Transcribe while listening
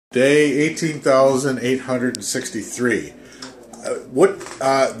Day 18,863.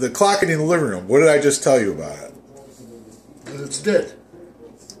 The clock in the living room, what did I just tell you about it? It's dead.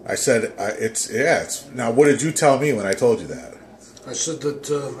 I said, it's now what did you tell me when I told you that? I said that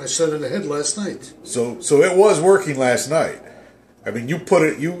I set it ahead last night. So it was working last night. I mean,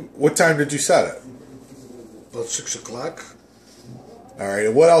 what time did you set it? About 6 o'clock. All right,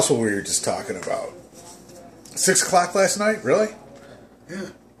 and what else were we just talking about? 6 o'clock last night? Really? Yeah.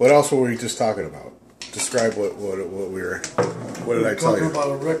 What else were we just talking about? Describe what we were. What did I tell you? Talking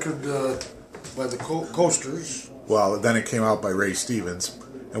about a record by the Coasters. Well, then it came out by Ray Stevens.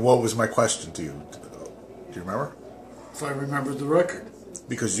 And what was my question to you? Do you remember? If I remembered the record.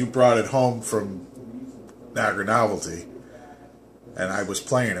 Because you brought it home from Niagara Novelty, and I was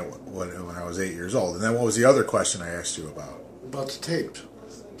playing it when I was 8 years old. And then what was the other question I asked you about? About the tapes.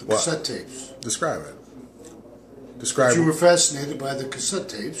 The cassette tapes. Describe it. But you were fascinated by the cassette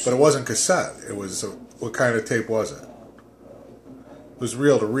tapes. But it wasn't cassette. It was, what kind of tape was it? It was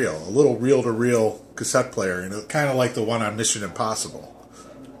reel-to-reel. A little reel-to-reel cassette player, kind of like the one on Mission Impossible.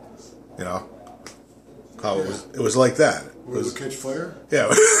 You know? How it was like that. Where it would catch fire?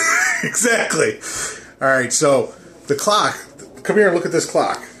 Yeah, exactly. All right, so the clock. Come here and look at this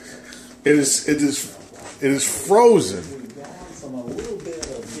clock. It is frozen.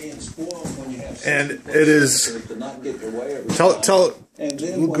 And it is. Go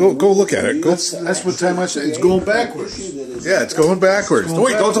look at it. That's what time I said. It's going backwards. Yeah, it's going backwards.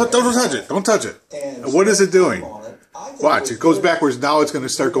 Wait, don't touch it. Don't touch it. What is it doing? Watch, it goes backwards. Now it's going to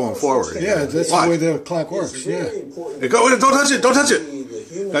start going forward. Yeah, that's the way the clock works. Yeah. Don't touch it. Don't touch it.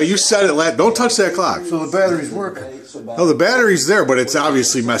 Now you said it. Don't touch that clock. So the battery's working. No, the battery's there, but it's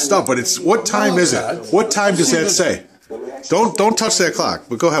obviously messed up. But what time is it? What time does that say? Don't touch that clock.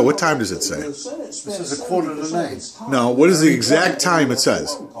 But go ahead. What time does it say? It says 8:45. No. What is the exact time it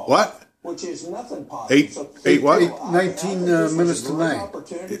says? What? Eight what? 19 minutes to 9.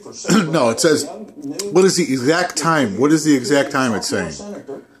 No, it says. What is the exact time? What is the exact time it's saying?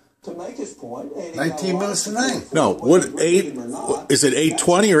 19 minutes to 9. No. What 8? Is it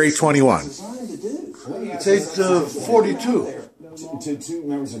 8:20 or 8:21? It's 8:42.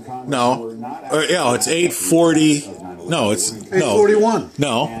 No. Yeah, it's 8:40. No, it's 8:41.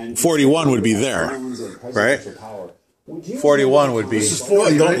 No, 41 would be there, right? 41 would be. This is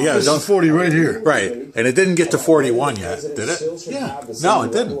 40. Yeah, this is 40 right here. Right, and it didn't get to 41 yet, did it? Yeah. No,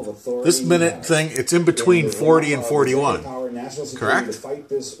 it didn't. This minute thing, it's in between 40 and 41. Correct?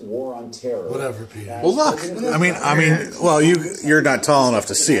 Whatever, Peter. Well, look. I mean. Well, you're not tall enough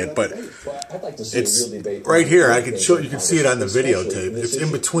to see it, but it's right here. I can show. You can see it on the videotape. It's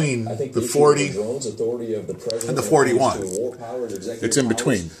in between the 40 and the 41. It's in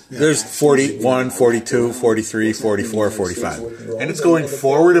between. There's 41, 42, 43, 44, 45, and it's going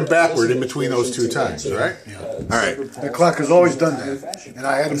forward and backward in between those two times. Right? Yeah. All right. The clock has always done that, and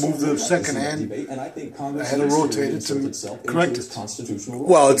I had to move the second hand. I had to rotate it to correct it.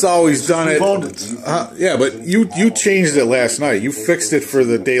 Well, it's always done it. Yeah, but you changed it last night. You fixed it for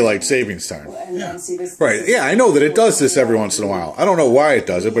the daylight savings time. Yeah. Right. Yeah, I know that it does this every once in a while. I don't know why it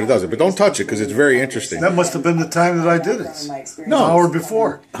does it, but it does it. But don't touch it because it's very interesting. That must have been the time that I did it. No. An hour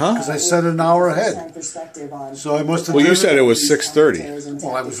before. Huh? Because I set it an hour ahead. So I must have. Well, you said it was 6:30.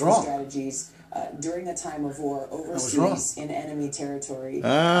 Well, I was wrong. During the time of war overseas in enemy territory.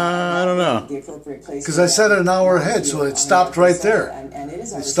 I don't know. Because I set it an hour ahead, so it stopped right there.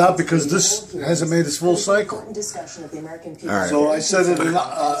 It stopped because this hasn't made its full cycle. All right. So I set it.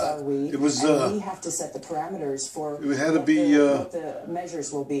 It was. We have to set the parameters for. It had to be. What the measures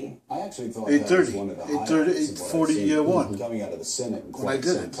will be. 8:30, 8:41. When I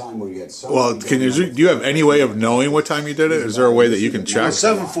did it. Well, do you have any way of knowing what time you did it? Is there a way that you can It check? was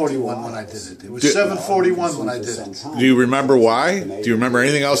 7:41 when I did it. It was 7:41 when I did it. Do you remember why? Do you remember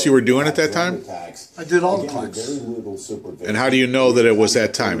anything else you were doing at that time? I did all the clocks. And how do you know that it was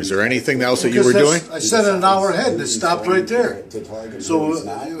that time? Is there anything else that you were doing? I set it an hour ahead and it stopped right there. So it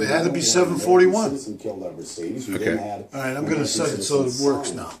had to be 7:41. Okay. All right, I'm going to set it so it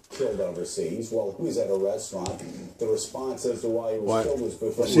works now. Killed overseas. Well, who's at a restaurant? The response as to why he was killed was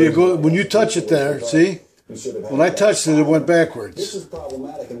before. See, when you touch it there, see? When I touched it, it went This backwards. is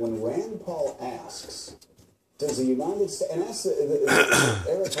problematic, and when Rand Paul asks, does the United States, and asks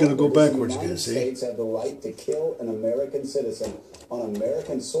It's going to go backwards again, see? The United States have the right to kill an American citizen on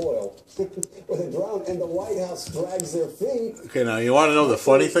American soil with a drone, and the White House drags their feet. Okay, now you want to know the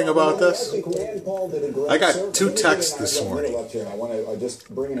funny thing about this? I think Rand Paul did a great I got service. 2 texts this morning. I want to just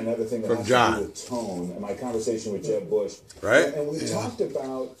bring in another thing that From has John. to do with tone and my conversation with Jeb Bush. Right? And we talked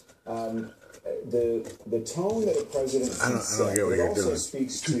about the tone that a president I don't get what you're also doing.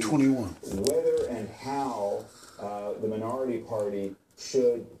 speaks to 221. whether and how the minority party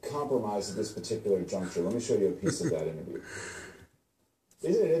should compromise at this particular juncture. Let me show you a piece of that interview.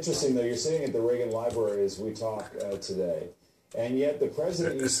 Isn't it interesting, though? You're sitting at the Reagan Library as we talk today, and yet the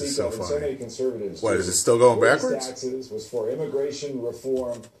president you speak of, and so many conservatives, what, is it still going backwards? Taxes was for immigration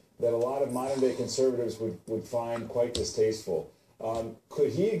reform that a lot of modern-day conservatives would find quite distasteful.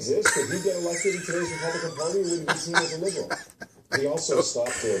 Could he exist? Could he get elected in today's Republican Party, or would he be seen as a liberal? He also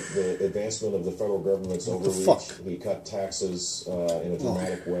stopped the advancement of the federal government's overreach. He cut taxes in a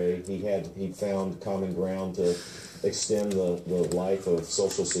dramatic way. He found common ground to extend the life of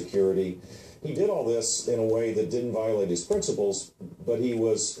Social Security. He did all this in a way that didn't violate his principles, but he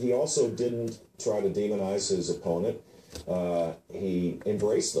also didn't try to demonize his opponent. He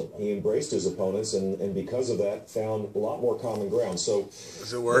embraced them. He embraced his opponents, and because of that, found a lot more common ground. So,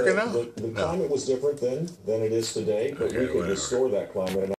 is it working now? The climate was different then than it is today, but we could restore that climate.